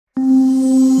Hey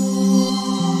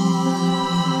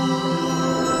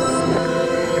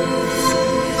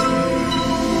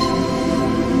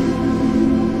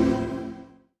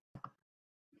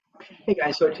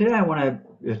guys, so today I want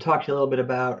to talk to you a little bit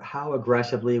about how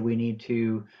aggressively we need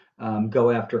to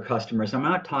go after customers. I'm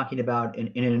not talking about in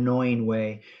an annoying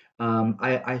way.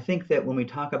 I think that when we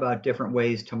talk about different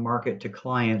ways to market to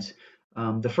clients,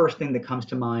 the first thing that comes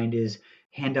to mind is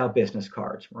hand out business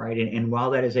cards, right? And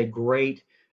while that is a great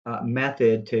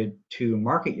method to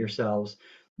market yourselves,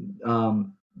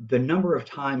 the number of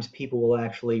times people will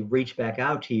actually reach back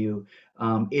out to you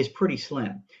is pretty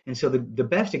slim. And so the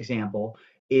best example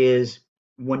is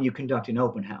when you conduct an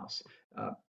open house.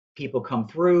 Uh, People come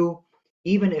through,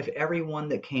 even if everyone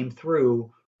that came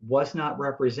through was not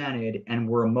represented and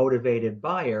were a motivated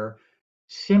buyer,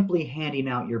 simply handing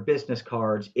out your business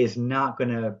cards is not going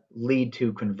to lead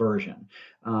to conversion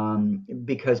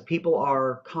because people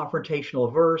are confrontational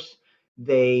averse.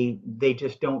 They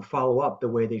just don't follow up the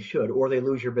way they should, or they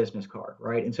lose your business card,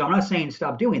 right? And so I'm not saying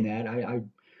stop doing that. I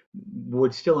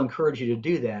would still encourage you to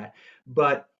do that,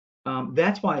 but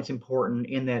that's why it's important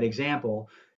in that example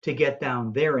to get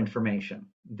down their information,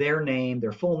 their name,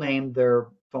 their full name, their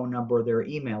phone number, their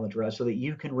email address, so that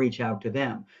you can reach out to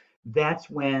them. That's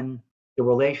when the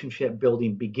relationship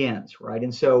building begins, right?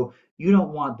 And so you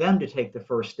don't want them to take the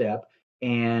first step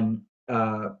and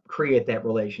create that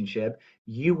relationship.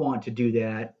 You want to do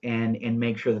that and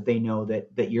make sure that they know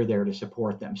that you're there to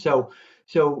support them. So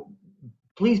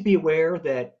please be aware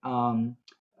that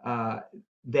uh,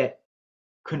 that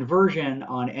conversion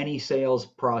on any sales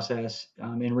process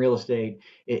in real estate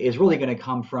is really going to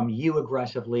come from you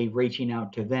aggressively reaching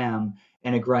out to them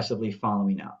and aggressively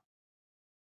following up.